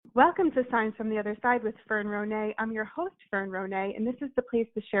Welcome to Signs from the Other Side with Fern Ronay. I'm your host, Fern Ronay, and this is the place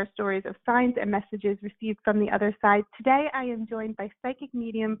to share stories of signs and messages received from the other side. Today, I am joined by psychic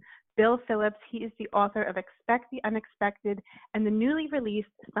medium Bill Phillips. He is the author of Expect the Unexpected and the newly released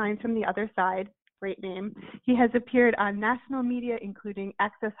Signs from the Other Side. Great name. He has appeared on national media, including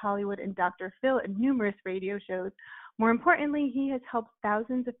Access Hollywood and Dr. Phil, and numerous radio shows. More importantly, he has helped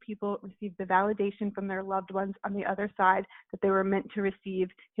thousands of people receive the validation from their loved ones on the other side that they were meant to receive.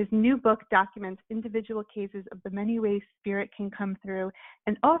 His new book documents individual cases of the many ways spirit can come through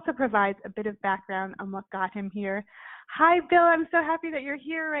and also provides a bit of background on what got him here. Hi, Bill. I'm so happy that you're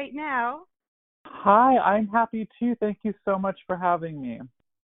here right now. Hi, I'm happy too. Thank you so much for having me.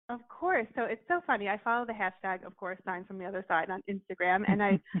 Of course. So it's so funny. I follow the hashtag, of course, Signs from the Other Side on Instagram, and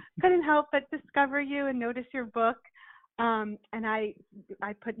I couldn't help but discover you and notice your book. And I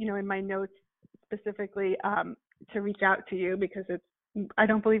put, in my notes specifically to reach out to you because I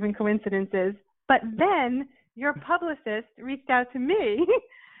don't believe in coincidences. But then your publicist reached out to me,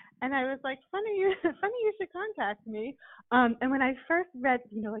 and I was like, funny you should contact me. And when I first read,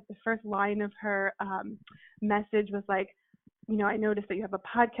 the first line of her message was like, I noticed that you have a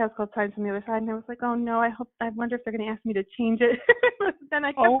podcast called Signs from the Other Side, and I was like, oh no, I wonder if they're going to ask me to change it. Then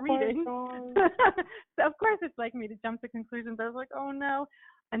I kept reading. So of course it's like me to jump to conclusions. I was like, oh no.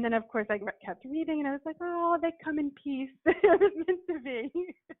 And then of course I kept reading, and I was like, oh, they come in peace. It was meant to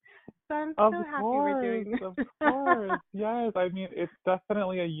be. So I'm so happy we're doing this. Of course, yes. I mean, it's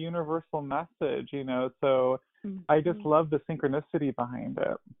definitely a universal message, so I just love the synchronicity behind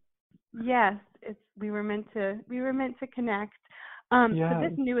it. Yes, we were meant to connect. Yes. So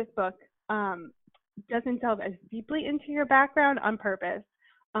this newest book doesn't delve as deeply into your background on purpose.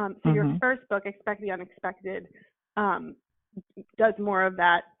 So your first book, Expect the Unexpected, does more of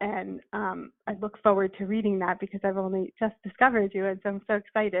that, and I look forward to reading that because I've only just discovered you, and so I'm so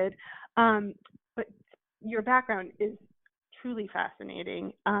excited. But your background is truly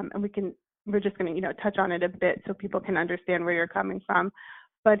fascinating, and we're just going to touch on it a bit so people can understand where you're coming from.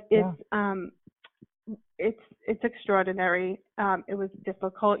 But it's extraordinary. It was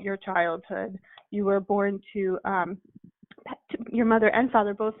difficult, your childhood. You were born to your mother and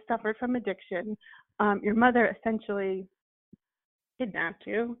father both suffered from addiction. Your mother essentially kidnapped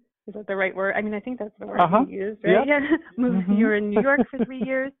you. Is that the right word? I mean, I think that's the word you used, right? Yeah. You were in New York for 3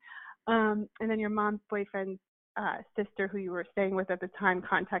 years. And then your mom's boyfriend's sister, who you were staying with at the time,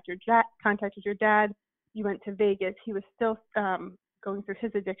 contacted your dad. You went to Vegas. He was still going through his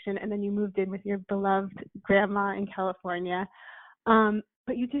addiction, and then you moved in with your beloved grandma in California.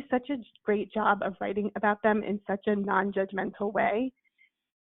 But you do such a great job of writing about them in such a non-judgmental way.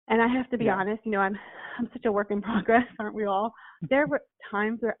 And I have to be honest, I'm such a work in progress, aren't we all? There were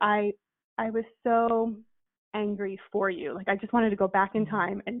times where I was so angry for you. Like I just wanted to go back in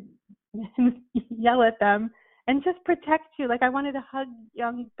time and yell at them and just protect you. Like I wanted to hug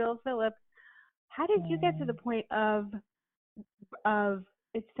young Bill Phillips. How did you get to the point of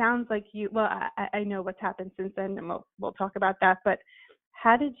it sounds like I know what's happened since then, and we'll talk about that, but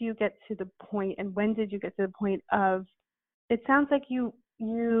how did you get to the point, and when did you get to the point of it sounds like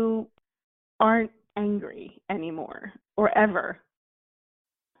you aren't angry anymore or ever?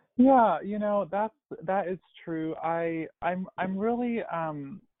 Yeah, that is true. I'm really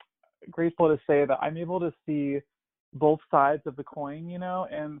grateful to say that I'm able to see both sides of the coin,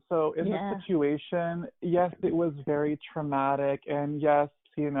 and so in this situation, yes, it was very traumatic, and yes,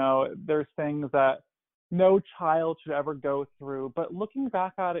 there's things that no child should ever go through, but looking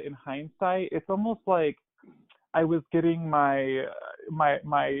back at it in hindsight, it's almost like I was getting my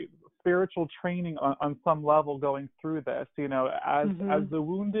spiritual training on some level going through this, as the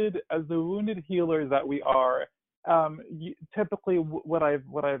wounded healers that we are. Typically what I've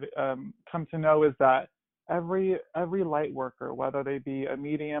come to know is that every light worker, whether they be a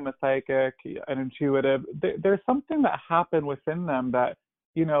medium, a psychic, an intuitive, there's something that happened within them that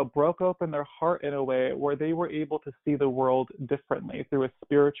broke open their heart in a way where they were able to see the world differently through a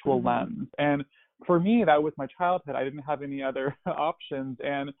spiritual lens. And for me, that was my childhood. I didn't have any other options.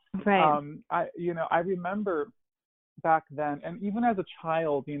 And I remember back then, and even as a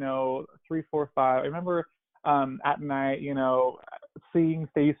child, 3, 4, 5, I remember at night, seeing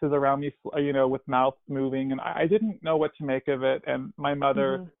faces around me, with mouths moving, and I didn't know what to make of it. And my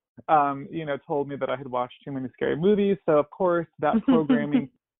mother, told me that I had watched too many scary movies. So of course that programming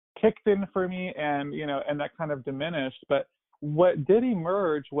kicked in for me, and and that kind of diminished. But what did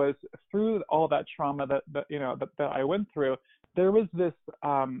emerge was through all that trauma that I went through, there was this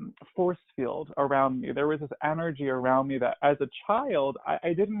force field around me. There was this energy around me that as a child,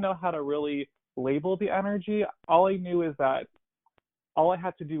 I didn't know how to really label the energy. All I knew is that all I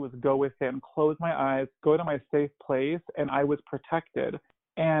had to do was go within, close my eyes, go to my safe place, and I was protected.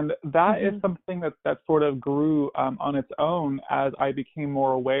 And that is Mhm. something that sort of grew on its own as I became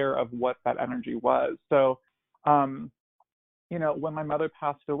more aware of what that energy was. So, um, when my mother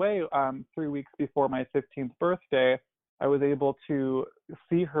passed away 3 weeks before my 15th birthday, I was able to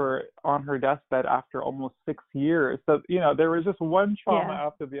see her on her deathbed after almost 6 years. So, there was just one trauma Yeah.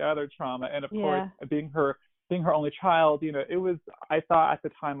 after the other trauma. And of course, Yeah. being her only child, I thought at the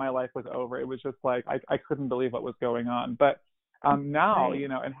time my life was over. It was just like, I couldn't believe what was going on. But now, Right.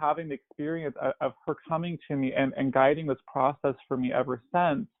 and having the experience of her coming to me and guiding this process for me ever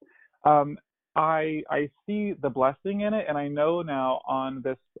since, um, I see the blessing in it, and I know now on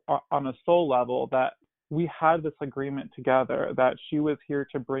a soul level that we had this agreement together that she was here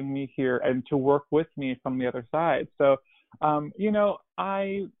to bring me here and to work with me from the other side. So,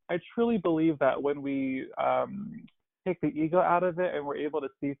 I truly believe that when we take the ego out of it and we're able to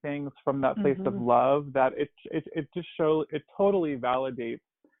see things from that place of Mhm. love, that it totally validates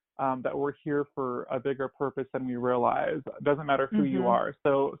that we're here for a bigger purpose than we realize. It doesn't matter who you Mhm. are.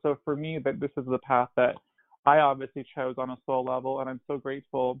 So for me, that this is the path that I obviously chose on a soul level, and I'm so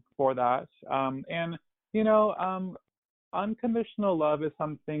grateful for that. And you know, um, unconditional love is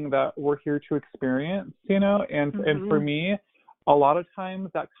something that we're here to experience. And for Mhm. me, a lot of times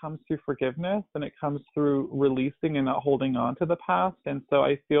that comes through forgiveness, and it comes through releasing and not holding on to the past. And so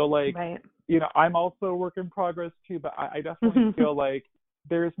I feel like, Right. I'm also a work in progress too, but I definitely feel like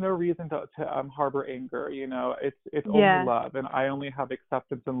there's no reason to harbor anger. It's only Yeah. love, and I only have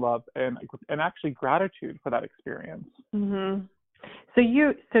acceptance and love and actually gratitude for that experience. Mhm. So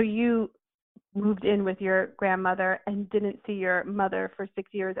you moved in with your grandmother and didn't see your mother for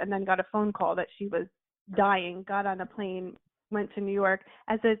 6 years, and then got a phone call that she was dying, got on a plane, went to New York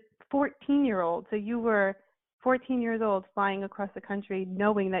as a 14-year-old. So you were 14 years old flying across the country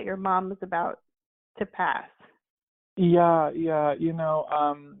knowing that your mom was about to pass. Yeah, yeah,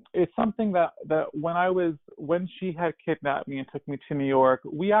 it's something that when she had kidnapped me and took me to New York,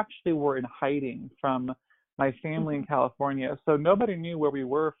 we actually were in hiding from my family in Mhm. California. So nobody knew where we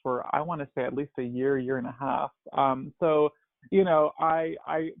were for, I want to say, at least a year and a half. So,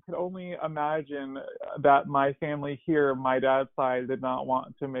 I could only imagine that my family here, my dad's side, did not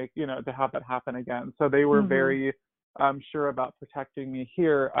want to to have that happen again. So they were Mhm. very sure about protecting me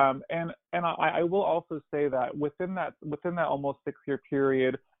here. And I will also say that within that almost 6 year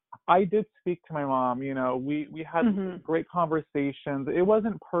period, I did speak to my mom. We had Mhm. great conversations. It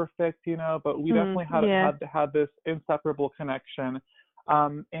wasn't perfect, but we Mhm. definitely Yeah. had this inseparable connection.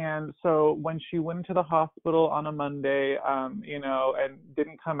 And so when she went into the hospital on a Monday, and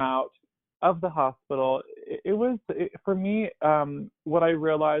didn't come out of the hospital, for me, what I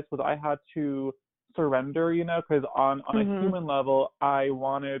realized was I had to surrender, because on a Mhm. human level, I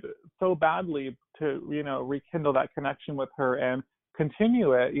wanted so badly to, rekindle that connection with her and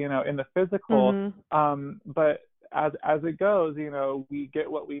continue it, in the physical. Mhm. But as it goes, we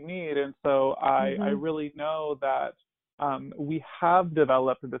get what we need. And so I Mhm. really know that we have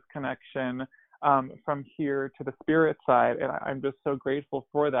developed this connection from here to the spirit side, and I'm just so grateful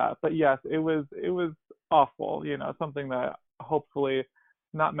for that. But yes, it was awful, something that hopefully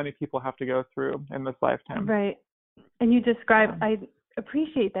not many people have to go through in this lifetime. Right. And you describe, Yeah. I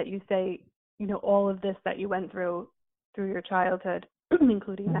appreciate that you say, all of this that you went through your childhood,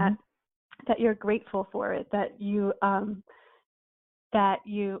 including Hmm. that you're grateful for it, that you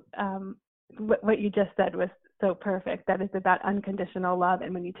what you just said was so perfect. That it's about unconditional love,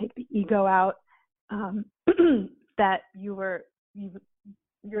 and when you take the ego out, um, that you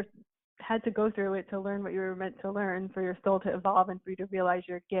you're had to go through it to learn what you were meant to learn, for your soul to evolve and for you to realize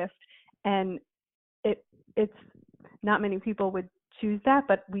your gift. And it's not many people would choose that,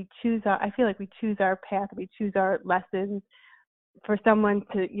 but I feel like we choose our path, we choose our lessons. For someone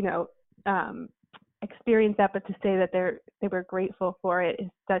to experience that, but to say that they were grateful for it is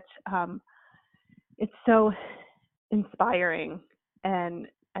such it's so inspiring, and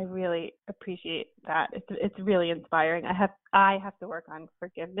I really appreciate that. It's really inspiring. I have to work on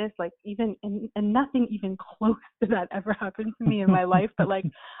forgiveness, like even and nothing even close to that ever happened to me in my life. But like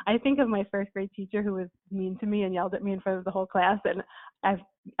I think of my first grade teacher who was mean to me and yelled at me in front of the whole class, and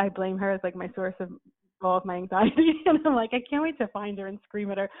I blame her as like my source of all of my anxiety. And I'm like, I can't wait to find her and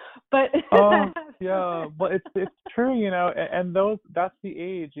scream at her. But Oh, yeah. Well, it's true, and that's the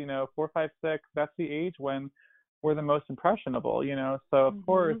age, 4, 5, 6. That's the age when we're the most impressionable, So of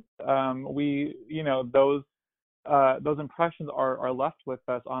course, mhm. we, those impressions are left with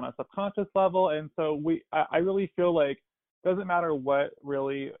us on a subconscious level. And so I really feel like it doesn't matter what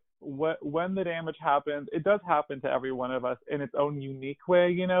really when the damage happens, it does happen to every one of us in its own unique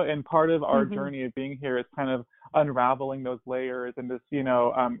way, and part of our Mhm. journey of being here is kind of unraveling those layers and just,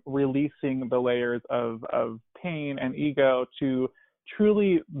 releasing the layers of pain and ego to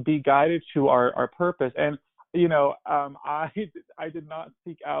truly be guided to our purpose. And, I did not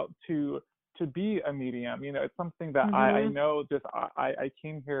seek out to be a medium. It's something that I Mhm. know just I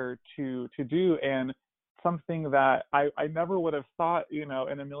came here to do, and something that I never would have thought, in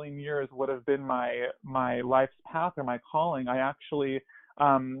a million years would have been my life's path or my calling. I actually,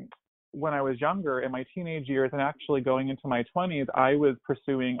 when I was younger in my teenage years and actually going into my 20s, I was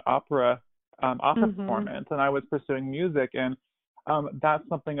pursuing opera Mhm. performance, and I was pursuing music. And that's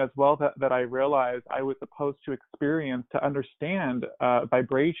something as well that I realized I was supposed to experience to understand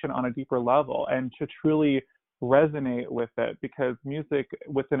vibration on a deeper level and to truly resonate with it, because music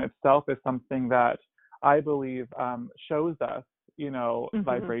within itself is something that I believe shows us, Mhm.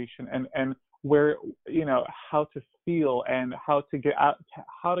 vibration and where, how to feel and how to get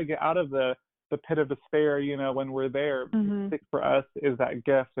out of the pit of despair, when we're there. Mhm. Music for us is that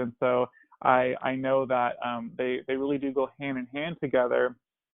gift. And so I know that they really do go hand in hand together,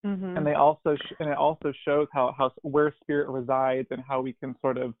 and Mhm. they and it also shows how where spirit resides and how we can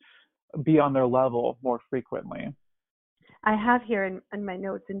sort of be on their level more frequently. I have here in my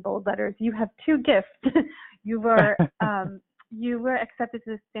notes in bold letters, you have two gifts. you were you were accepted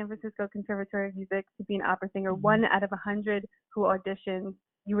to the San Francisco Conservatory of Music to be an opera singer, Mhm. one out of 100 who auditioned.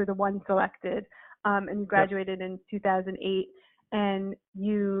 You were the one selected, and you Yep. graduated in 2008. And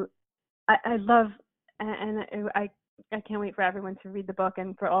I love, and I can't wait for everyone to read the book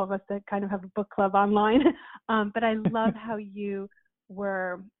and for all of us to kind of have a book club online. But I love how you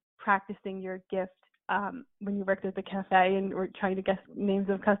were practicing your gift when you worked at the cafe and were trying to guess names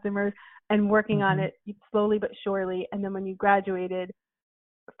of customers and working on Mhm. it slowly but surely. And then when you graduated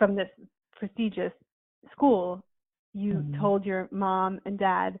from this prestigious school, you Mhm. told your mom and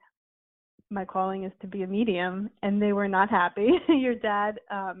dad, my calling is to be a medium, and they were not happy. Your dad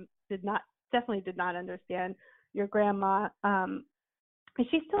definitely did not understand. Your grandma, is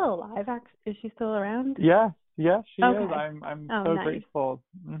she still alive? Is she still around? Yeah, yeah, she is. Okay. I'm Oh, so nice. grateful.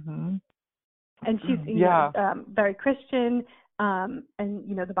 Mhm. And she's, Yeah. very Christian. And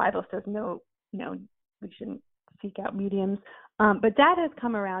the Bible says no, we shouldn't seek out mediums. But Dad has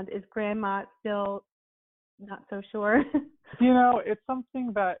come around. Is Grandma still not so sure? It's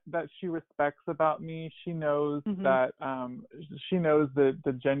something that she respects about me. She knows Mhm. that she knows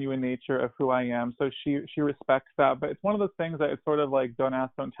the genuine nature of who I am. So she respects that. But it's one of those things that it's sort of like don't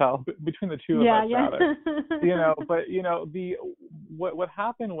ask, don't tell between the two of us Yeah, yeah. rather. But the what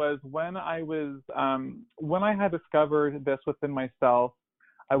happened was when I had discovered this within myself,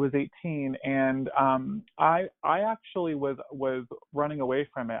 I was 18, and I actually was running away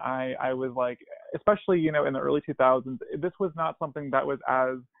from it. I was like, especially in the early 2000s, this was not something that was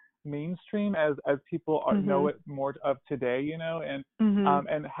as mainstream as people know Mhm. it more of today, and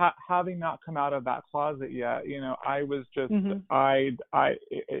Mhm. having not come out of that closet yet, I was just Mhm.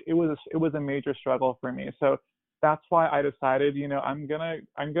 it was a major struggle for me. So that's why I decided, I'm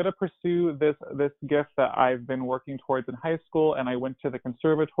gonna pursue this gift that I've been working towards in high school, and I went to the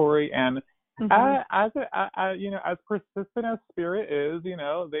conservatory. And Mhm. as persistent as spirit is,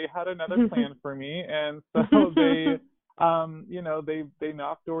 they had another plan for me, and so they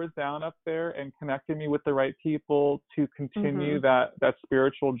knocked doors down up there and connected me with the right people to continue Mhm. that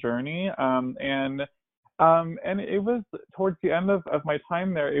spiritual journey. And it was towards the end of my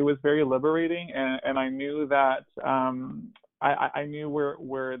time there, it was very liberating, and I knew that I knew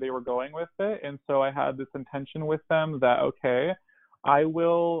where they were going with it, and so I had this intention with them that okay, I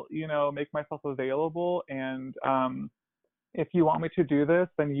will make myself available, and if you want me to do this,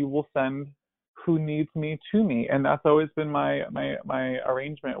 then you will send who needs me to me. And that's always been my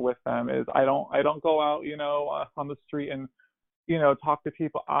arrangement with them is I don't go out on the street and talk to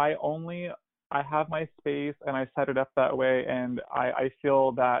people. I have my space and I set it up that way, and I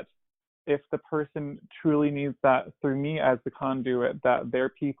feel that if the person truly needs that through me as the conduit, that their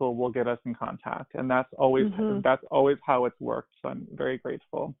people will get us in contact, and Mhm. that's always how it's worked. So I'm very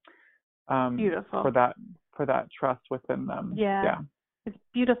grateful for Beautiful. that trust within them. Yeah. Yeah. It's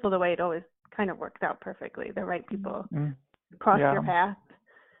beautiful the way it always kind of works out perfectly. The right people Mm, cross your yeah. path.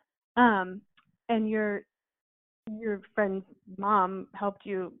 Um, and your friend's mom helped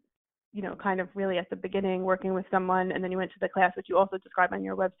you, kind of really at the beginning working with someone, and then you went to the class, which you also describe on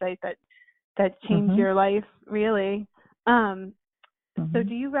your website, that changed Mhm. your life really. Um, so Mhm.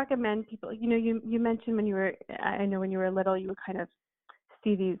 do you recommend people, you mentioned I know when you were little, you would kind of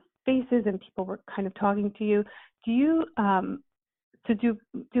see these faces and people were kind of talking to you. Do you So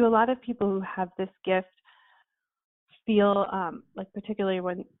do a lot of people who have this gift feel like, particularly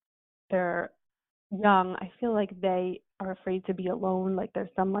when they're young, I feel like they are afraid to be alone, like there's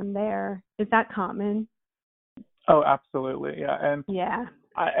someone there. Is that common? Oh, absolutely. Yeah. Yeah.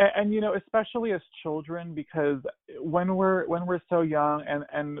 And especially as children, because when we're so young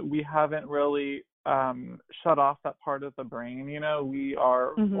and we haven't really shut off that part of the brain, we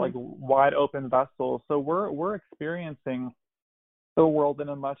are like Mhm. wide open vessels. So we're experiencing the world in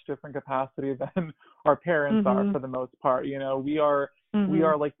a much different capacity than our parents are Mhm. for the most part. We are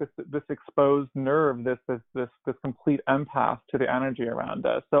Mhm. like this exposed nerve, this complete empath to the energy around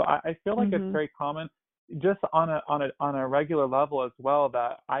us. So I feel like it's Mhm. very common, just on a regular level as well,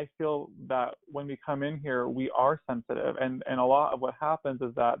 that I feel that when we come in here we are sensitive, and a lot of what happens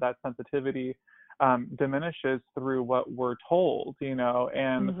is that sensitivity diminishes through what we're told,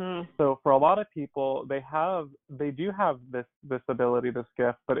 and Mhm. so for a lot of people, they do have this ability, this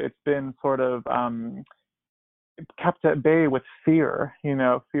gift, but it's been sort of kept at bay with fear,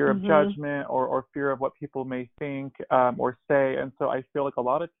 fear of Mhm. judgment, or fear of what people may think or say. And so I feel like a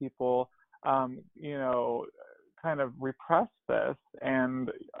lot of people, kind of repress this.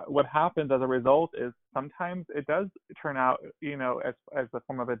 And what happens as a result is sometimes it does turn out, as a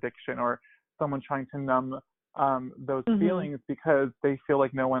form of addiction, or someone trying to numb those Mhm. feelings because they feel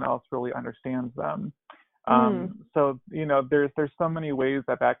like no one else really understands them. Mm. So there's so many ways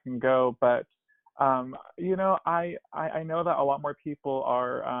that can go, but I know that a lot more people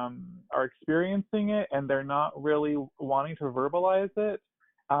are experiencing it, and they're not really wanting to verbalize it.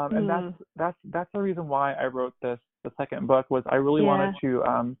 And Mm. that's the reason why I wrote the second book, was I really wanted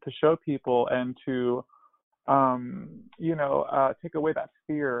Yeah. to show people and to take away that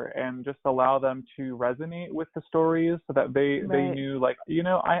fear and just allow them to resonate with the stories, so that they Right. knew, like,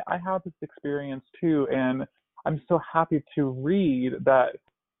 I had this experience too, and I'm so happy to read that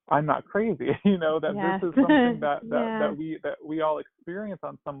I'm not crazy, that this Yes. is something that that Yeah. that we that we all experience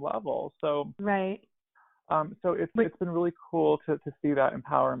on some level. So Right. so it's But it's been really cool to see that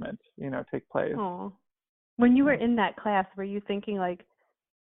empowerment, take place. oh, when you were Yeah. in that class, were you thinking like,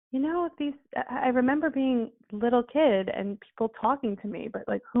 these, I remember being a little kid and people talking to me, but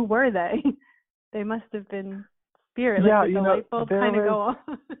like, who were they? They must have been spirit. Like, Yeah, did the light bulb there kind of was go off?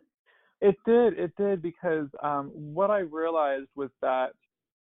 it did because what I realized was that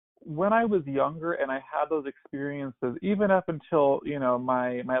when I was younger and I had those experiences, even up until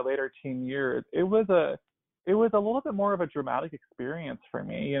my later teen years, it was a little bit more of a dramatic experience for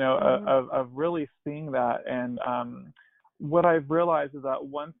me, Mhm. of really seeing that. And what I've realized is that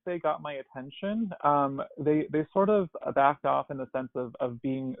once they got my attention, they sort of backed off in the sense of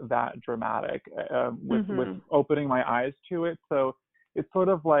being that dramatic, with Mhm. opening my eyes to it. So it's sort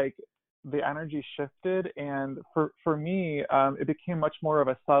of like the energy shifted, and for me, it became much more of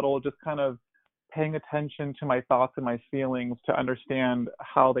a subtle, just kind of paying attention to my thoughts and my feelings to understand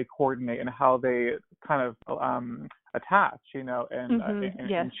how they coordinate and how they kind of attach, and Mhm.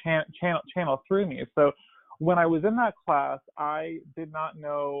 Yes. channel through me. So when I was in that class, I did not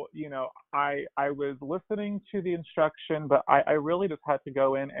know, I was listening to the instruction, but I really just had to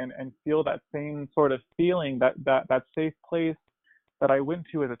go in and feel that same sort of feeling, that safe place that I went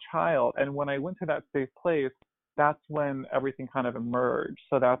to as a child. And when I went to that safe place, that's when everything kind of emerged.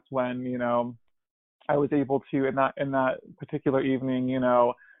 So that's when, I was able to, in that particular evening,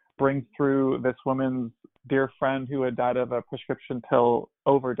 bring through this woman's dear friend who had died of a prescription pill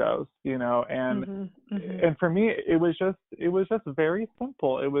overdose, and Mhm. Mhm. and for me it was just very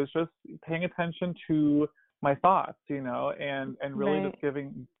simple. It was just paying attention to my thoughts, and really just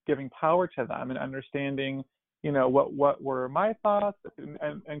Right. giving power to them, and understanding, what were my thoughts,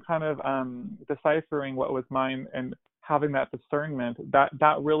 and kind of deciphering what was mine, and having that discernment.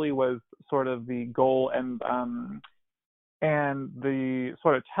 That really was sort of the goal, and the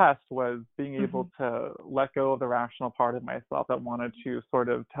sort of test was being able Mhm. to let go of the rational part of myself that wanted to sort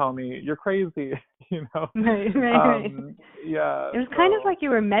of tell me you're crazy, you know. Right. Right. Right. Yeah, It was kind of so like you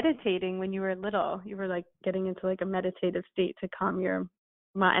were meditating when you were little. You were like getting into like a meditative state to calm your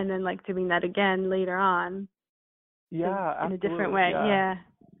mind, and then like doing that again later on to yeah, in a different absolutely. way. Yeah. Yeah.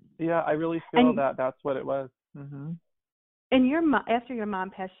 Yeah, I really feel And that that's what it was. Mhm. your mom, after your mom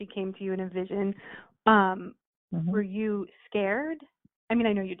passed, she came to you in a vision. Um, were Mhm. you scared? I mean,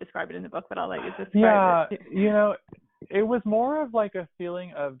 I know you describe it in the book, but I'll let you describe Yeah, it. it was more of like a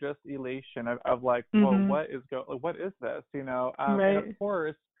feeling of just elation, of like, well, Mhm. what is this, and of Right.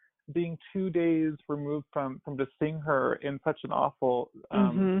 course, being 2 days removed from just seeing her in such an awful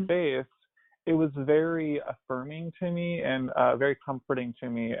Mhm. space, it was very affirming to me, and very comforting to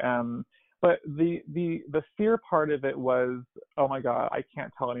me. but the fear part of it was, oh my God, I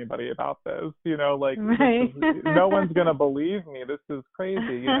can't tell anybody about this, like Right. no one's gonna believe me. This is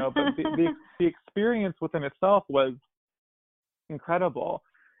crazy, but the experience within itself was incredible.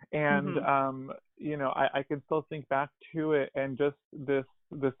 And I can still think back to it, and just this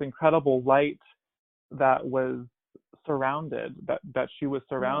incredible light that was that she was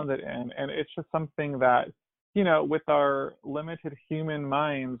surrounded in. And it's just something that, with our limited human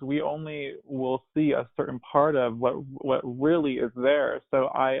minds, we only will see a certain part of what really is there. So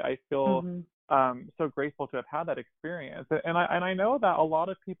I feel so grateful to have had that experience. And I know that a lot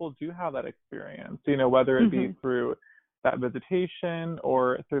of people do have that experience, whether it be through that visitation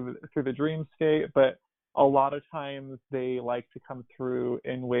or through the dream state, but a lot of times they like to come through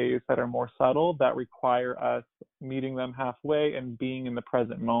in ways that are more subtle, that require us meeting them halfway and being in the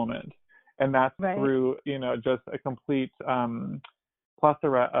present moment. And that's through, just a complete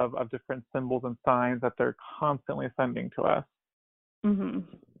plethora of different symbols and signs that they're constantly sending to us.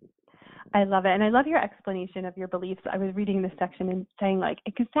 I love it. And I love your explanation of your beliefs. I was reading this section and saying like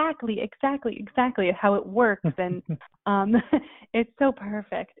exactly how it works. And it's so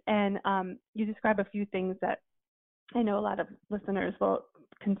perfect. And you describe a few things that I know a lot of listeners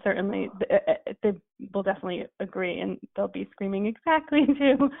they will definitely agree, and they'll be screaming exactly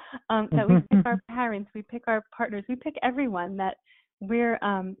too, that we pick our parents, we pick our partners, we pick everyone, that we're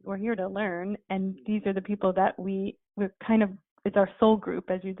here to learn. And these are the people that we're kind of, it's our soul group,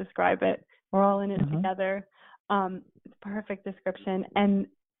 as you describe it. We're all in it together. It's a perfect description. And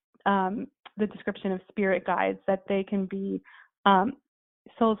the description of spirit guides, that they can be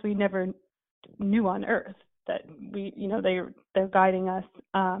souls we never knew on earth, that they're guiding us,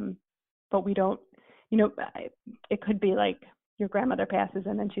 but we don't, it could be like your grandmother passes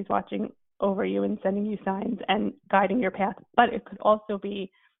and then she's watching over you and sending you signs and guiding your path. But it could also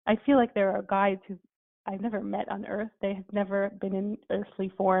be, I feel like there are guides who I've never met on earth. They have never been in earthly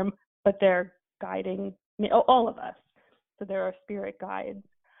form, but they're guiding me, all of us. So there are spirit guides.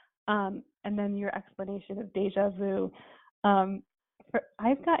 And then your explanation of deja vu.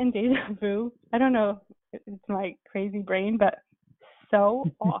 I've gotten deja vu. I don't know, it's my crazy brain, but so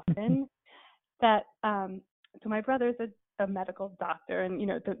often that so my brother's a medical doctor, and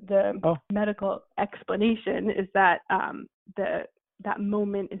the medical explanation is that that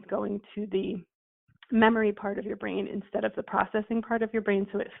moment is going to the memory part of your brain instead of the processing part of your brain,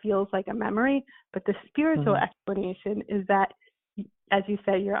 so it feels like a memory. But the spiritual explanation is that, as you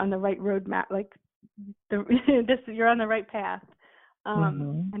say, you're on the right roadmap, like you're on the right path.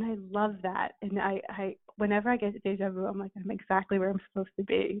 And I love that. And I whenever I get deja vu, I'm like, I'm exactly where I'm supposed to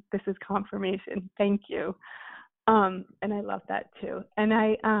be. This is confirmation. Thank you. And I love that too. And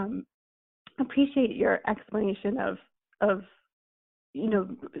I appreciate your explanation of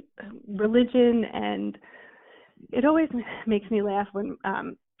religion. And it always makes me laugh when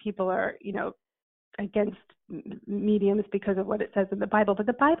people are against mediums because of what it says in the Bible. But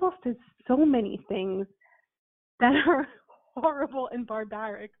the Bible says so many things that are horrible and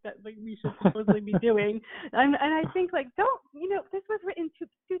barbaric that we should supposedly be doing. And I think this was written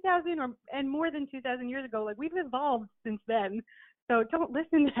 2,000 and more than 2,000 years ago. We've evolved since then. So don't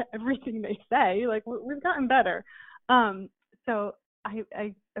listen to everything they say. We've gotten better. So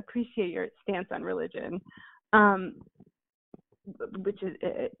I appreciate your stance on religion, which is,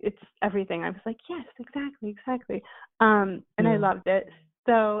 it's everything. I was like, yes, exactly. And I loved it.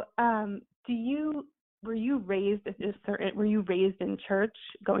 So were you raised in church,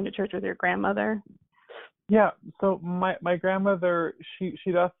 going to church with your grandmother? Yeah, so my grandmother, she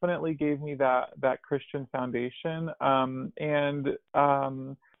definitely gave me that Christian foundation, and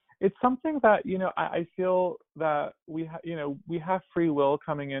it's something that I feel that we have free will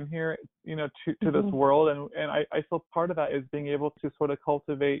coming in here, to this world, and I feel part of that is being able to sort of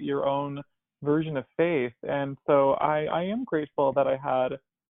cultivate your own version of faith. And so I am grateful that I had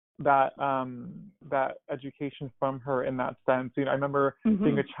that education from her in that sense. I remember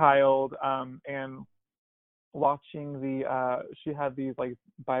being a child and watching she had these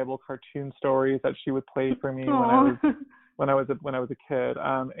Bible cartoon stories that she would play for me when I was a kid,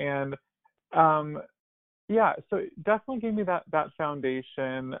 yeah, so it definitely gave me that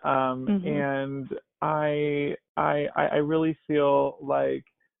foundation, and I really feel like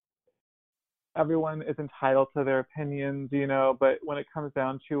everyone is entitled to their opinions, but when it comes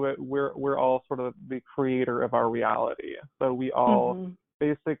down to it, we're all sort of the creator of our reality. So we all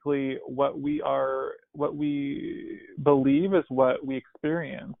basically what we believe is what we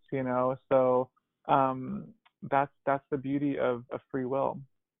experience, So that's the beauty of free will.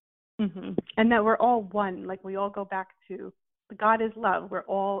 And that we're all one. We all go back to God is love. We're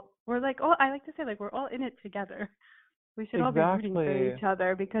all we're like, oh, I like to say, like, we're all in it together. We should all be rooting for Exactly. each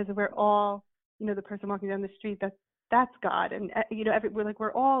other because we're all, the person walking down the street, that's God. And,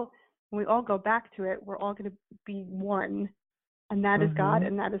 we're all, when we all go back to it, we're all going to be one. And that is God, Mhm.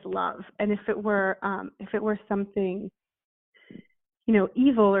 and that is love. And if it were something,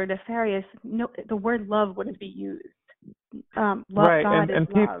 evil or nefarious, no, the word love wouldn't be used. Right. God is And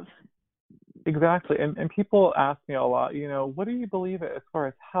people love. exactly. And people ask me a lot, what do you believe as far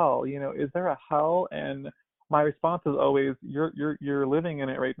as hell? Is there a hell? And my response is always, you're living in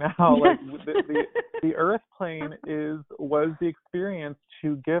it right now. Yes. Like the earth plane was the experience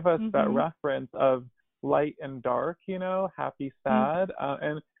to give us that Mhm. reference of light and dark, happy, Mhm. sad,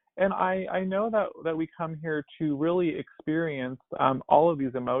 and I know that we come here to really experience all of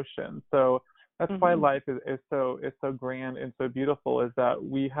these emotions. So that's why Mhm. life is so grand and so beautiful, is that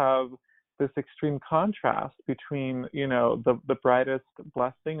we have this extreme contrast between the brightest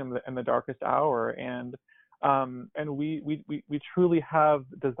blessing and the darkest hour, and we truly have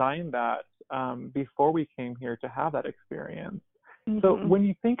designed that before we came here to have that experience. So Mhm. when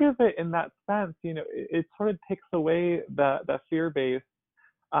you think of it in that sense, it sort of takes away that fear base,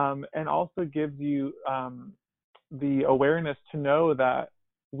 and also gives you the awareness to know that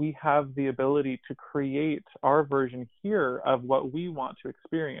we have the ability to create our version here of what we want to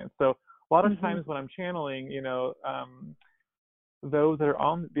experience. So a lot of Mhm. times when I'm channeling, those that are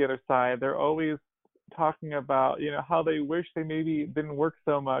on the other side, they're always talking about, how they wish they maybe didn't work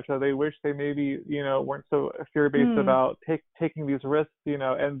so much, or they wish they maybe, weren't so fear-based Mm. about taking these risks,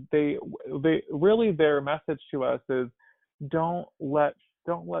 and they really, their message to us is, don't let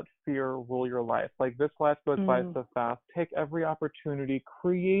don't let fear rule your life. Like, this life goes by Mm. so fast. Take every opportunity,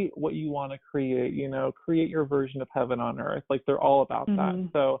 create what you want to create, create your version of heaven on earth. Like, they're all about that.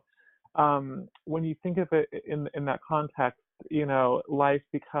 Mhm. So when you think of it in that context, life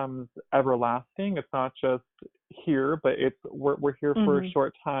becomes everlasting. It's not just here, but we're here for a Mhm.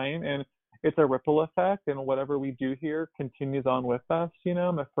 short time, and it's a ripple effect, and whatever we do here continues on with us.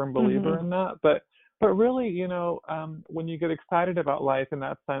 I'm a firm believer Mhm. in that. But really, when you get excited about life in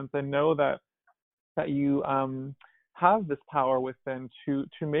that sense, and know that you have this power within to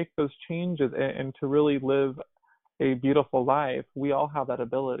make those changes, and to really live a beautiful life, we all have that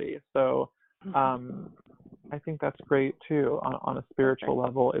ability. So I think that's great too, on a spiritual Perfect.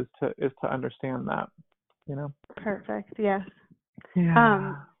 level, is to understand that, you know. Perfect. Yes.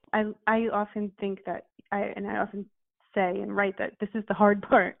 Yeah. Um, I often think that I often say and write that this is the hard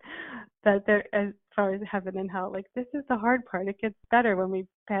part. That there, as far as heaven and hell, like, this is the hard part. It gets better when we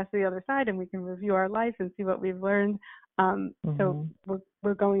pass to the other side and we can review our life and see what we've learned. So Mhm.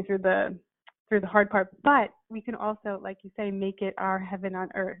 we're going through the hard part, but we can also, like you say, make it our heaven on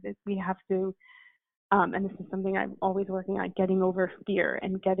earth. We have to, and this is something I'm always working on: getting over fear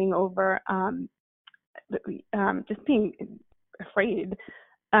and getting over just being afraid,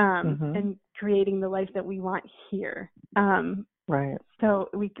 Mhm. and creating the life that we want here. Right. So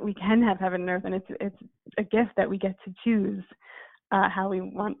we can have heaven and earth, and it's a gift that we get to choose how we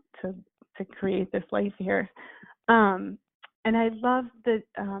want to create this life here. Um, and I love the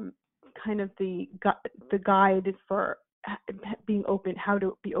kind of the guide for being open, how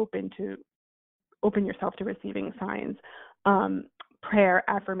to be open yourself to receiving signs. Um, Prayer,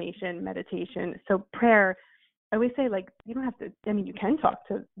 affirmation, meditation. So prayer, I always say, like, you don't have to. I mean, you can talk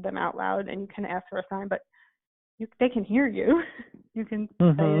to them out loud and you can ask for a sign, but they can hear you. You can say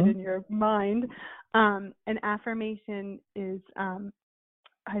it Mhm. in your mind. And affirmation is,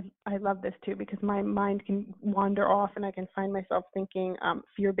 I love this too, because my mind can wander off and I can find myself thinking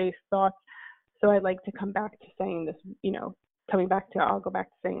fear-based thoughts. So I like to come back to saying this, I'll go back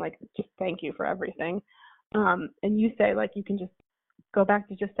to saying, like, just thank you for everything. And you say, like, you can just go back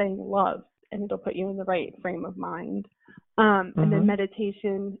to just saying love, and it'll put you in the right frame of mind. And then Mhm.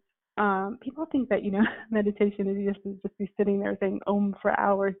 meditation. People think that, meditation is just be sitting there saying Om for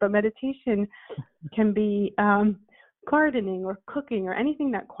hours, but meditation can be gardening or cooking or anything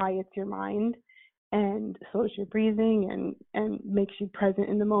that quiets your mind and slows your breathing and makes you present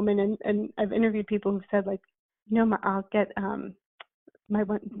in the moment. And I've interviewed people who said, like, I'll get my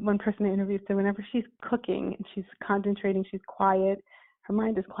one person I interviewed said whenever she's cooking and she's concentrating, she's quiet, her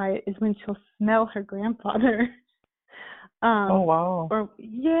mind is quiet, is when she'll smell her grandfather. Oh, um, wow. or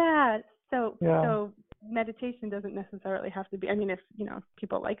yeah, Yeah. so meditation doesn't necessarily have to be. I mean, if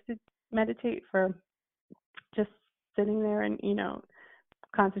people like to meditate for just sitting there and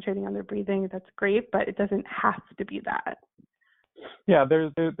concentrating on their breathing, that's great, but it doesn't have to be that. Yeah,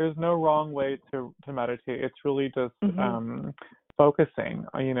 there's no wrong way to meditate. It's really just Mhm. focusing,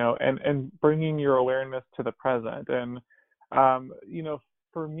 and bringing your awareness to the present. And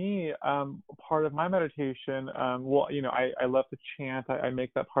for me, part of my meditation, well, I love to chant. I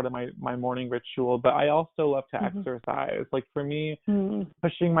make that part of my morning ritual, but I also love to Mhm. exercise. Like for me, Mhm.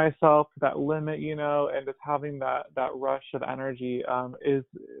 pushing myself to that limit, and just having that rush of energy, is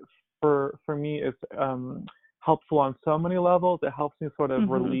for me is helpful on so many levels. It helps me sort of Mhm.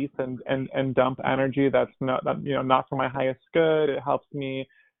 release and dump energy that's not for my highest good. It helps me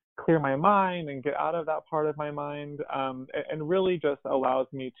clear my mind and get out of that part of my mind, and really just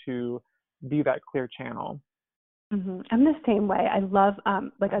allows me to be that clear channel. I'm the same way. I love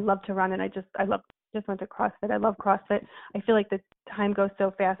I love to run, and I love just went to CrossFit. I love CrossFit. I feel like the time goes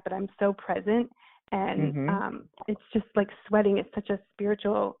so fast, but I'm so present, and Mhm. it's just like sweating. It's such a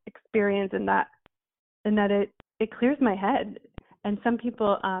spiritual experience, and that it clears my head. And some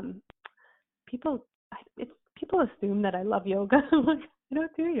people people assume that I love yoga. I'm like, I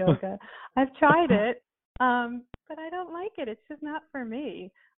don't do yoga. I've tried it, but I don't like it. It's just not for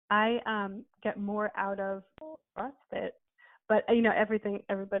me. I get more out of CrossFit, but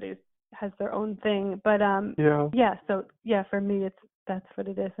everybody has their own thing. But Yeah. yeah, so yeah, for me, that's what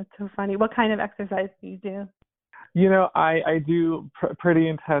it is. It's so funny. What kind of exercise do you do? I do pretty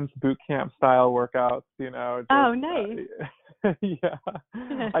intense boot camp style workworkouts, just Oh, nice. yeah.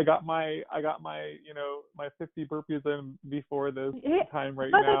 I got my 50 burpees in before this Yeah. time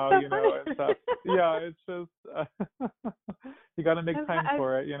right Oh, that's now, so funny. and stuff. Yeah, it's just you got to make time I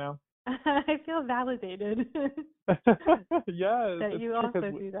for it. I feel validated Yes, that it's you true also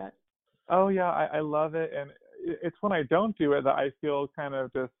do that. oh yeah, I love it, and it's when I don't do it that I feel kind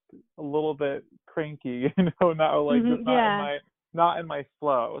of just a little bit cranky, not like just Yeah, not in my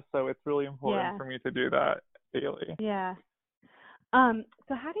flow. So it's really important yeah, for me to do that daily. yeah.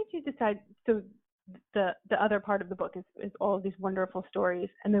 So how did you decide? So the other part of the book is all of these wonderful stories,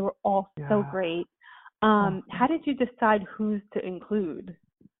 and they were all so Yeah. great. Oh, How did you decide whose to include?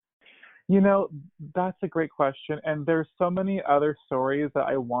 you know, that's a great question. And there's so many other stories that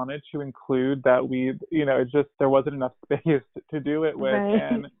I wanted to include that it's just there wasn't enough space to do it with. Right.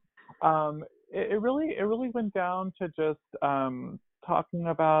 And it really went down to just talking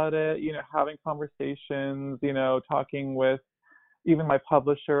about it, having conversations, talking with even my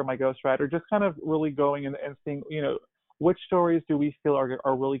publisher, my ghostwriter, just kind of really going and seeing, which stories do we feel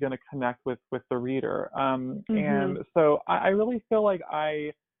are really going to connect with the reader. And Mhm. so I really feel like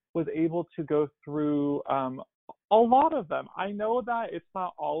I was able to go through a lot of them. I know that it's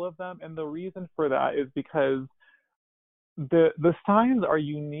not all of them, and the reason for that is because the signs are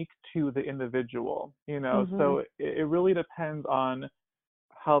unique to the individual, Mhm. so it really depends on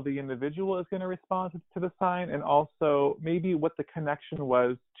how the individual is going to respond to the sign, and also maybe what the connection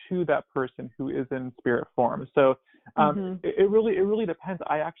was to that person who is in spirit form. So Mhm. it really depends.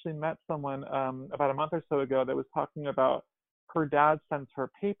 I actually met someone about a month or so ago that was talking about her dad sends her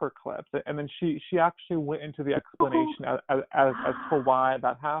paper clips, and then she actually went into the Oh, explanation as to why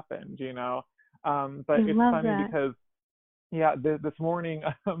that happened. I But it's love funny that. because yeah, this morning,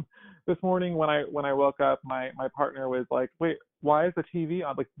 this morning when I woke up, my partner was like, "Wait, why is the TV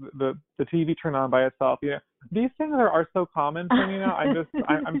on? Like the TV turned on by itself?" These things are so common for me now.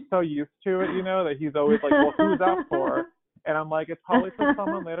 I'm so used to it, that he's always like, "Well, who's that for?" And I'm like, "It's probably for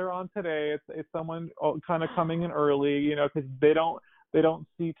someone later on today. It's someone kind of coming in early, because they don't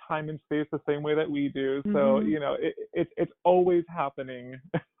see time and space the same way that we do. So Mhm. it's always happening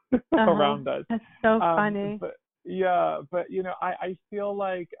Uh-huh. around us. That's so funny. But yeah, but I feel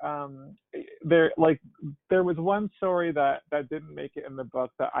like there was one story that didn't make it in the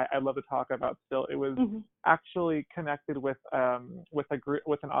book that I love to talk about still. It was Mhm. actually connected with a group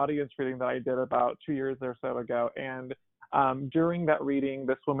with an audience reading that I did about 2 years or so ago. And during that reading,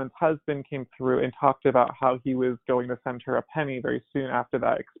 this woman's husband came through and talked about how he was going to send her a penny very soon after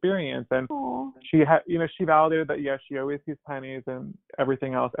that experience. And Oh. she validated that, yes, she always sees pennies and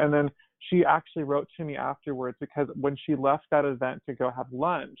everything else. And then she actually wrote to me afterwards, because when she left that event to go have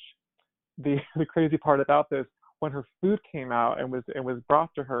lunch, the crazy part about this, when her food came out and was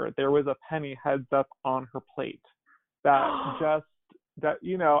brought to her, there was a penny heads up on her plate. That just that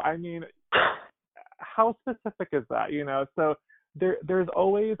I mean, how specific is that? So there's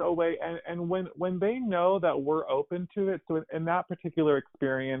always a way, and when they know that we're open to it. So in that particular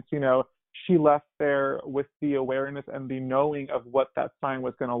experience, she left there with the awareness and the knowing of what that sign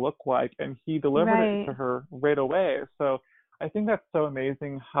was going to look like, and he delivered it Right. to her right away. So I think that's so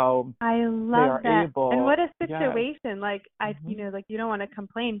amazing how I they love are that. And able. what a Yes. situation. Like Hmm. like you don't want to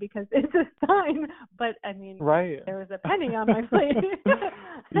complain because it's a sign, but I mean, Right. there was a penny on my plate.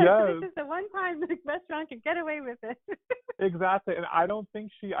 This Yes. is the one time the restaurant can get away with it. Exactly, and I don't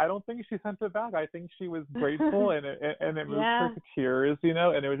think she sent it back. I think she was grateful, and it moved her Yeah. to tears, you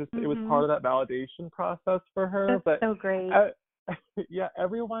know. And it was part Mhm. of that validation process for her. That's But so great. uh, yeah,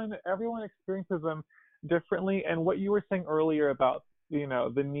 everyone experiences them differently. And what you were saying earlier about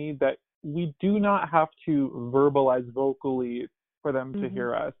the need that we do not have to verbalize vocally for them to Mhm.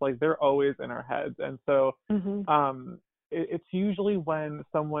 hear us. Like they're always in our heads, and so Mhm. um it's usually when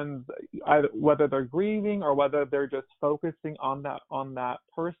someone's either whether they're grieving or whether they're just focusing on that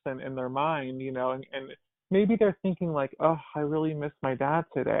person in their mind, and maybe they're thinking like, oh, I really miss my dad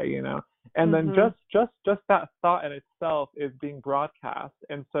today, and then Mhm. just that thought in itself is being broadcast,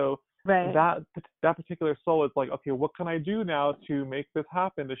 and so Right. that particular soul is like, okay, what can I do now to make this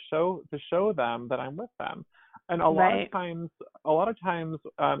happen, to show them that I'm with them. And Right. a lot of times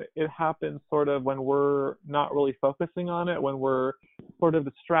it happens sort of when we're not really focusing on it, when we're sort of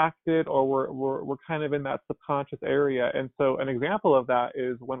distracted, or we're kind of in that subconscious area. And so an example of that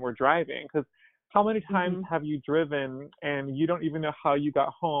is when we're driving, because how many times Mhm. have you driven and you don't even know how you got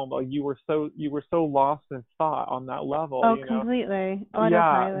home? Like you were so lost in thought on that level, Oh, completely. Yeah,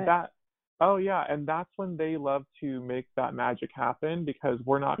 Autopilot. oh yeah, and that's when they love to make that magic happen because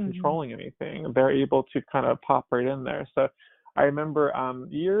we're not Mhm. controlling anything. They're able to kind of pop right in there. So I remember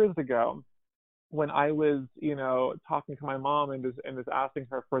years ago when I was, talking to my mom and just asking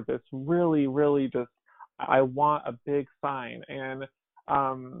her for this really, really just I want a big sign. And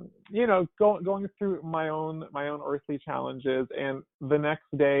going through my own earthly challenges, and the next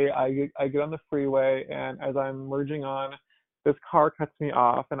day I get on the freeway, and as I'm merging on, this car cuts me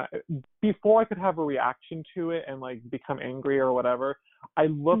off, and before I could have a reaction to it and like become angry or whatever, I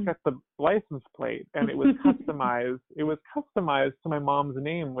look Mhm. at the license plate, and it was customized. It was customized to my mom's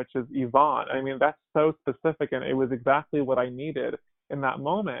name, which is Yvonne. I mean, that's so specific, and it was exactly what I needed in that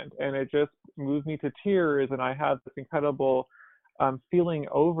moment. And it just moved me to tears, and I had this incredible feeling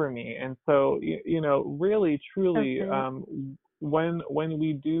over me. And so, really, So truly, sweet. when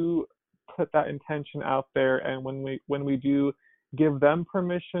we do put that intention out there, and when we do give them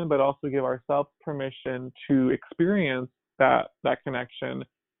permission, but also give ourselves permission to experience that connection,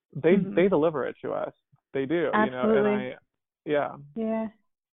 Mhm. they deliver it to us. They do, and Absolutely. yeah, Yeah.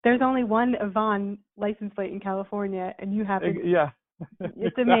 There's only one Yvonne license plate in California, and you happen. yeah,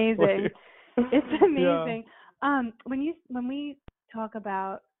 It's exactly, amazing. It's yeah. amazing. When we talk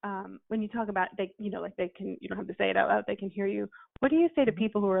about when you talk about they like they can you don't have to say it out loud, they can hear you. What do you say to Mhm.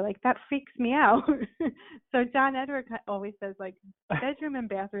 people who are like, that freaks me out? So John Edward always says, like, bedroom and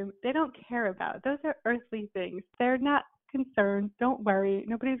bathroom, they don't care about. Those are earthly things. They're not concerned. Don't worry.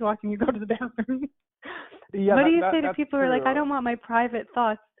 Nobody's watching you go to the bathroom. Yeah, What do that you that say to that's people who are like, I true. don't want my private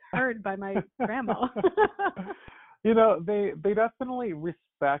thoughts heard by my grandma? They definitely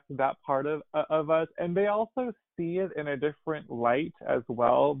respect that part of us, and they also see it in a different light as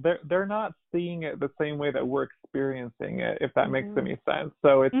well. They're not seeing it the same way that we're experiencing it, if that makes Mhm. any sense.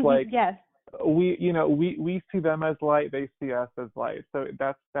 So it's Mhm. like Yes. we see them as light, they see us as light. So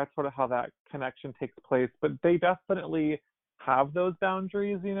that's sort of how that connection takes place. But they definitely have those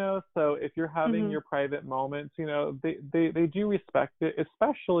boundaries, so if you're having Mhm. your private moments, they do respect it,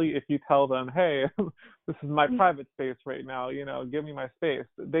 especially if you tell them, hey, this is my private space right now, give me my space.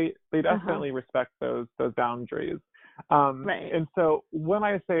 They Uh huh. definitely respect those boundaries. Right. And so when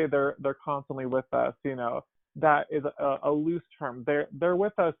I say they're constantly with us, that is a loose term. They're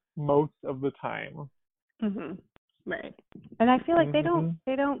with us most of the time. Mhm. Right. And I feel like Mhm.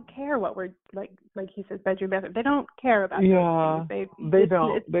 they don't care what we're like he says, bedroom bathroom. They don't care about those things. Yeah. They They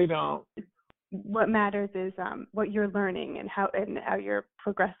don't. They don't. what matters is what you're learning and how you're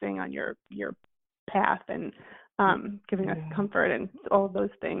progressing on your path and giving us Yeah. comfort and all of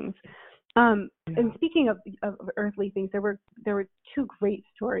those things. And Yeah. speaking of earthly things, there were two great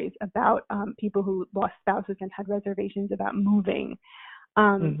stories about people who lost spouses and had reservations about moving.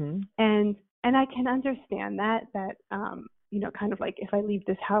 Um, Mhm. and I can understand that kind of like, if I leave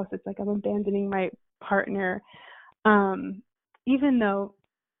this house, it's like I'm abandoning my partner. Um, Even though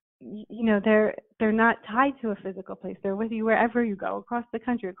they're not tied to a physical place. They're with you wherever you go, across the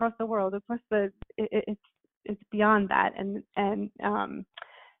country, across the world, across it's beyond that, and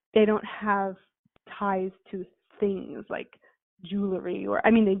they don't have ties to things like jewelry, or I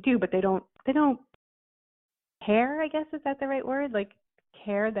mean they do, but they don't care, I guess. Is that the right word? Like,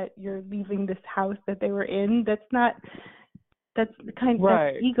 care that you're leaving this house that they were in. That's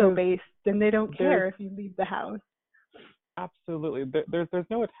Right. ego Because based, and they don't there's care if you leave the house. Absolutely. There's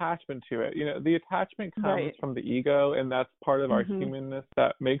no attachment to it. The attachment comes Right. from the ego, and that's part of our Mhm. humanness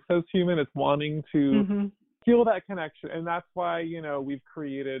that makes us human. It's wanting to Mhm. feel that connection, and that's why we've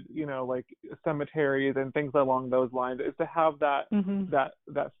created like cemeteries and things along those lines, is to have that Mhm.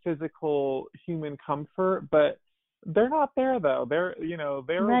 that physical human comfort. But they're not there though.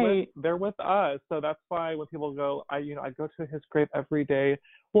 Right. they're with us. So that's why when people go, I go to his grave every day.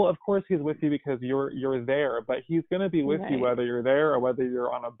 Well, of course he's with you because you're there, but he's going to be with you Right. whether you're there or whether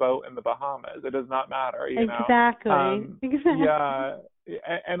you're on a boat in the Bahamas. It does not matter. Exactly. Exactly. Yeah,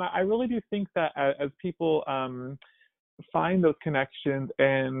 and I really do think that as people find those connections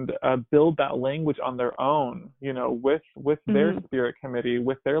and build that language on their own, with their Mhm. spirit committee,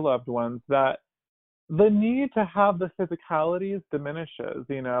 with their loved ones, that the need to have the physicalities diminishes,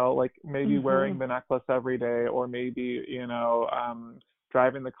 like maybe wearing Mhm. the necklace every day, or maybe,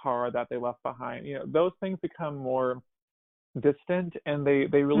 driving the car that they left behind. Those things become more distant, and they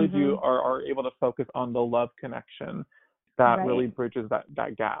really do Mhm. are able to focus on the love connection that really Right. bridges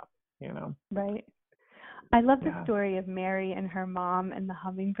that gap. Right. I love the Yeah. story of Mary and her mom and the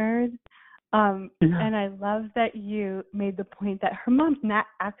hummingbird. Yeah. And I love that you made the point that her mom's not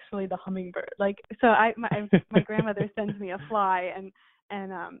actually the hummingbird. Like, so my grandmother sends me a fly, and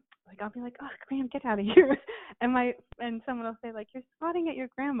like I'll be like, oh, Graham, get out of here, and someone will say like, you're swatting at your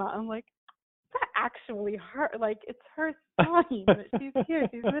grandma. I'm like, it's not actually her. Like, it's her sign. She's here.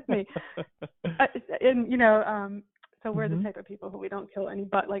 She's with me. Uh, and so we're the Mhm. type of people who we don't kill any,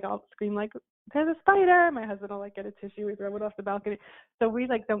 but like I'll scream like there's a spider. My husband will like get a tissue, we throw it off the balcony. So we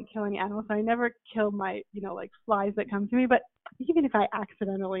like don't kill any animals. So I never kill my like flies that come to me. But even if I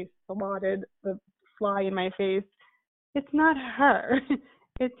accidentally swatted the fly in my face, it's not her.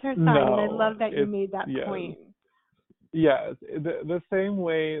 It's her sign, and I No, love that you it's made that yes. point. Yes, the same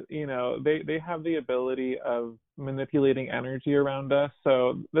way, they have the ability of manipulating energy around us.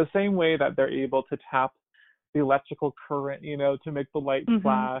 So the same way that they're able to tap the electrical current, to make the light Mhm.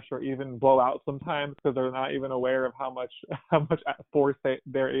 flash or even blow out sometimes, because they're not even aware of how much force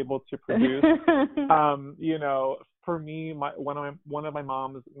they're able to produce. For me, one of my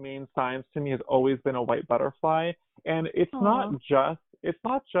mom's main signs to me has always been a white butterfly, and Aw. it's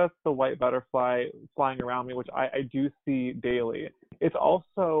not just the white butterfly flying around me, which I do see daily. It's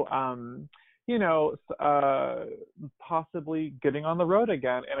also possibly getting on the road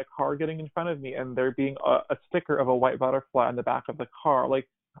again and a car getting in front of me and there being a sticker of a white butterfly on the back of the car, like,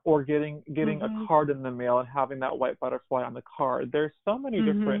 or getting a Mhm. card in the mail and having that white butterfly on the card. There's so many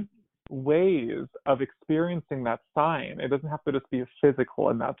different Mhm. ways of experiencing that sign. It doesn't have to just be physical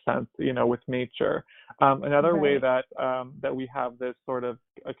in that sense, with nature. Another way Right. that we have this sort of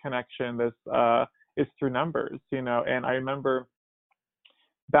a connection, this is through numbers, and I remember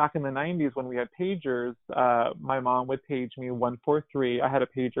back in the 90s when we had pagers, my mom would page me 143. I had a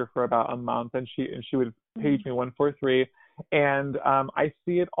pager for about a month, and she would page Mhm. me 143. And I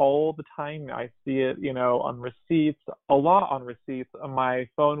see it all the time. I see it, on receipts, a lot on receipts. My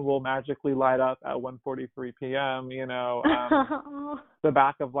phone will magically light up at 1:43 p.m. The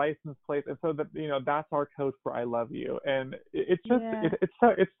back of license plates, and so that that's our code for I love you. And it's just Yeah.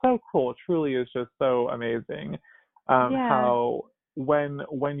 it's so cool. It truly is just so amazing, Yeah. how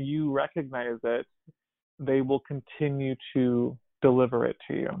when you recognize it, they will continue to deliver it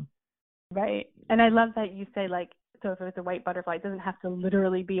to you. Right. And I love that you say like, so if it's a white butterfly, it doesn't have to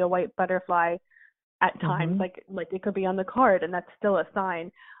literally be a white butterfly at times. Mhm. Like it could be on the card and that's still a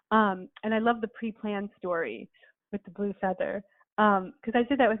sign. And I love the pre-planned story with the blue feather. Because I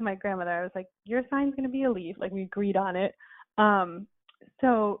did that with my grandmother. I was like, your sign's gonna be a leaf. Like we agreed on it. Um,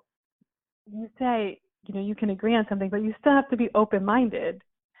 so you say, you can agree on something, but you still have to be open-minded.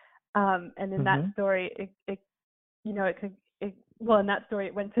 And in that Mhm. story, it could, well, in that story,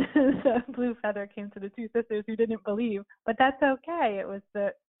 it went to the blue feather came to the two sisters who didn't believe, but that's okay.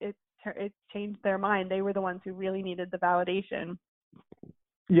 It changed their mind. They were the ones who really needed the validation.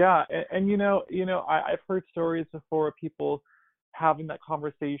 Yeah, and I've heard stories before of people having that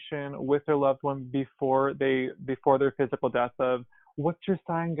conversation with their loved one before their physical death of what's your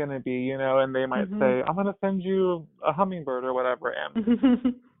sign gonna be, and they might Mhm. say, I'm gonna send you a hummingbird or whatever.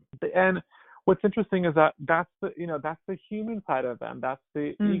 And what's interesting is that that's the human side of them, that's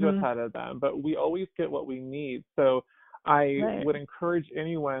the ego Mhm. side of them, but we always get what we need. So I Right. would encourage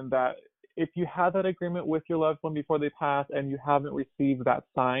anyone that if you have that agreement with your loved one before they pass and you haven't received that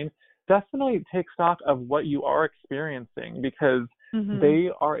sign, definitely take stock of what you are experiencing, because Mhm. they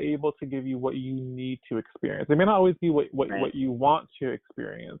are able to give you what you need to experience. It may not always be what Right. you want to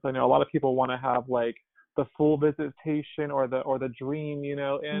experience. I know a lot of people want to have like the full visitation or the dream,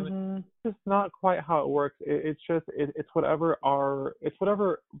 and Mhm. it's just not quite how it works. It's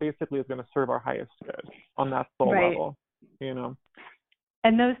whatever basically is going to serve our highest good on that soul Right. level, you know.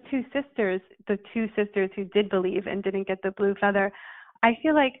 And those the two sisters who did believe and didn't get the blue feather, I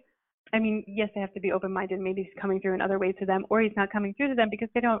feel like, I mean, yes, they have to be open-minded. Maybe he's coming through in other ways to them, or he's not coming through to them because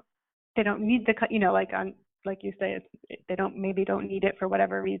they don't need the, like you say, they don't need it for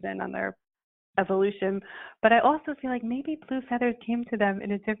whatever reason on their evolution. But I also feel like maybe blue feathers came to them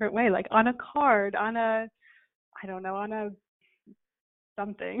in a different way, like on a card, I don't know, on a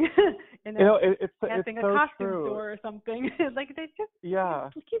something, in a It's guessing a so costume true. store or something. Like they Yeah.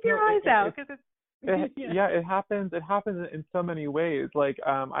 just keep No, your eyes out because it it's yeah. yeah, it happens in so many ways. Like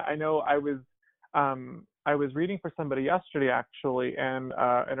I know I was reading for somebody yesterday actually, and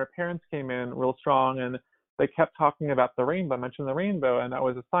her parents came in real strong, and they kept talking about the rainbow, mentioned the rainbow, and that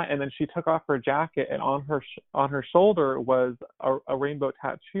was a sign. And then she took off her jacket, and on her shoulder was a rainbow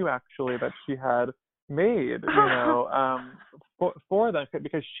tattoo actually that she had made, for them,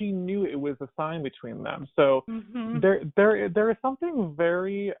 because she knew it was a sign between them. So Mhm. there is something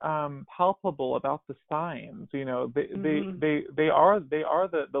very palpable about the signs. Mhm. They are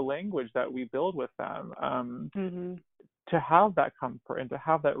the language that we build with them, Mhm. to have that comfort and to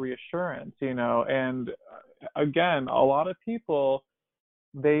have that reassurance. And again, a lot of people,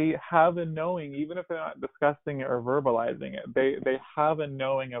 they have a knowing, even if they're not discussing it or verbalizing it. They have a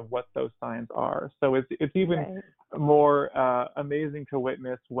knowing of what those signs are. So it's even Right. more amazing to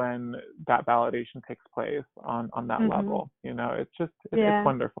witness when that validation takes place on that Mhm. level. It's Yeah.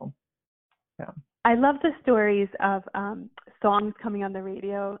 wonderful. Yeah. I love the stories of songs coming on the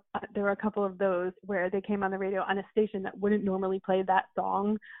radio. There were a couple of those where they came on the radio on a station that wouldn't normally play that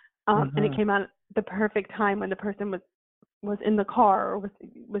song, and it Mhm. came on the perfect time when the person was in the car or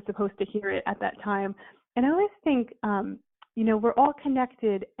was supposed to hear it at that time. And I always think, we're all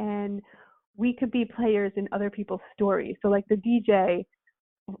connected and we could be players in other people's stories. So like the DJ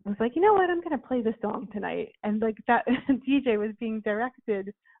was like, you know what, I'm gonna play this song tonight, and like that DJ was being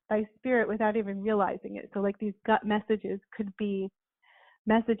directed by spirit without even realizing it. So like these gut messages could be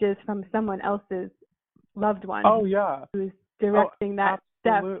messages from someone else's loved one Oh yeah. who's Oh, directing that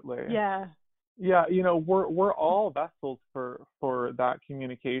step. absolutely. Yeah. Yeah, we're all vessels for that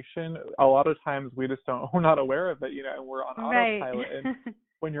communication. A lot of times we're not aware of it, and we're on Right. autopilot. And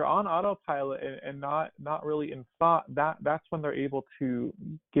when you're on autopilot and not really in thought, that's when they're able to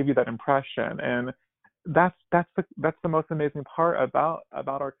give you that impression. And that's the most amazing part about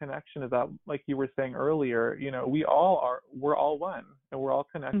our connection, is that, like you were saying earlier, we're all one, and we're all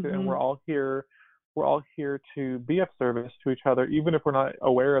connected, and Mhm. we're all here to be of service to each other, even if we're not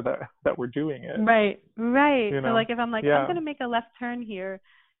aware that we're doing it. Right. Right. You So know? like if I'm like I'm Yeah. going to make a left turn here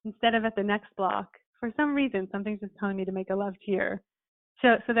instead of at the next block, for some reason something's just telling me to make a left here.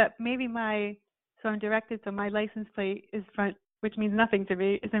 So that maybe so I'm directed, so my license plate is front, which means nothing to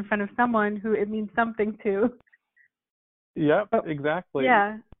me, is in front of someone who it means something to. Yep. But Exactly.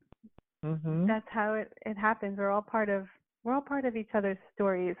 yeah, Mhm. that's how it happens. We're all part of each other's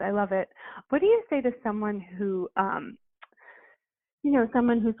stories. I love it. What do you say to someone who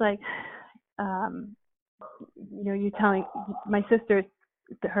someone who's like you telling my sister,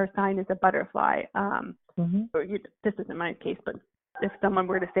 her sign is a butterfly. Mhm. Or this isn't my case, but if someone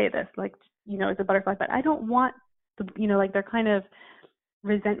were to say this, like, it's a butterfly, but I don't want like they're kind of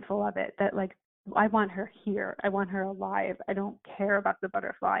resentful of it, that like, I want her here. I want her alive. I don't care about the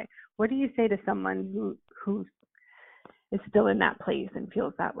butterfly. What do you say to someone who is still in that place and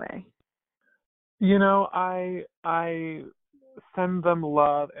feels that way? I send them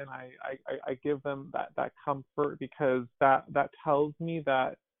love, and I give them that comfort, because that tells me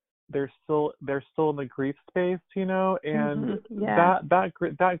that they're still in the grief space, and Mhm. Yeah.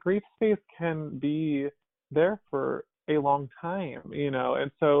 that grief space can be there for a long time,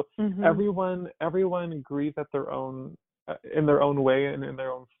 and so Mhm. everyone grieves at their own in their own way and in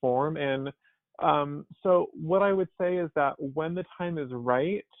their own form. And so what I would say is that when the time is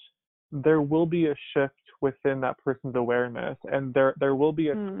right, there will be a shift within that person's awareness, and there will be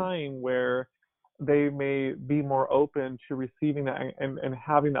a Mm. time where they may be more open to receiving that, and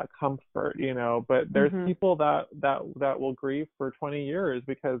having that comfort. But there's Mhm. people that will grieve for 20 years,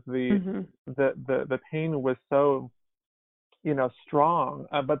 because Mhm. the pain was so, strong.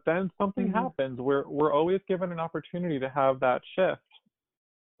 But then something Mhm. happens. We're always given an opportunity to have that shift,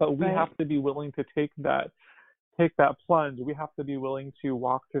 but we Right. have to be willing to take that plunge. We have to be willing to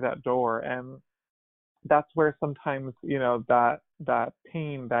walk through that door. And that's where sometimes, that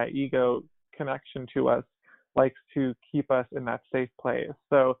pain, that ego connection to us, likes to keep us in that safe place.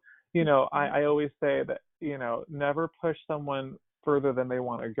 So I always say that, never push someone further than they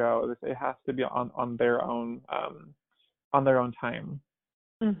want to go. It has to be on their own time.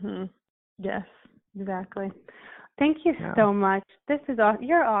 Mhm. Yes, exactly. Thank you Yeah. so much.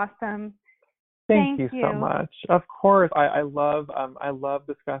 You're awesome. Thank Thank you so you. much. Of course, I love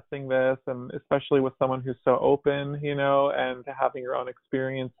discussing this, and especially with someone who's so open, and having your own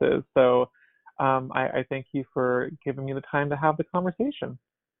experiences. So, I thank you for giving me the time to have the conversation.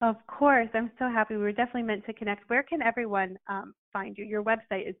 Of course. I'm so happy. We were definitely meant to connect. Where can everyone find you? Your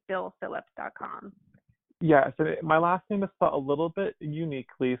website is billphillips.com. Yes, my last name is spelled a little bit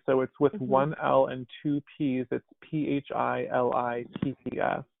uniquely, so it's with Mhm. one L and two P's. It's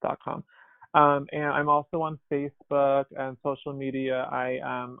PHILIPPS.com. And I'm also on Facebook and social media.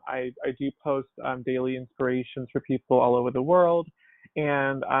 I do post daily inspirations for people all over the world,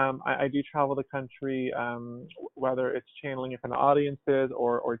 and I do travel the country, whether it's channeling in front of audiences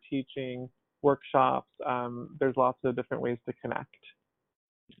or teaching workshops. There's lots of different ways to connect.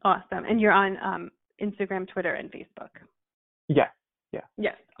 Awesome. And you're on Instagram, Twitter, and Facebook. Yes, yes.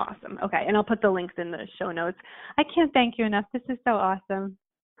 Yes. Awesome. Okay. And I'll put the links in the show notes. I can't thank you enough. This is so awesome.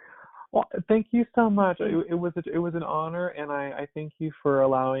 Well, thank you so much. It was an honor, and I thank you for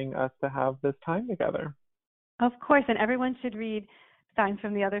allowing us to have this time together. Of course. And everyone should read Signs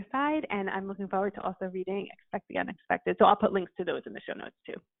from the Other Side. And I'm looking forward to also reading Expect the Unexpected. So I'll put links to those in the show notes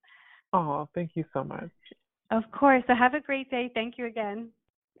too. Oh, thank you so much. Of course. So have a great day. Thank you again.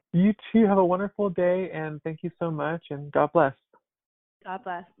 You too. Have a wonderful day, and thank you so much, and God bless. God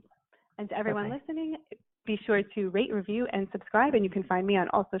bless. And to everyone Bye-bye. listening, be sure to rate, review, and subscribe. And you can find me on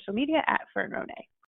all social media at Fern Ronay.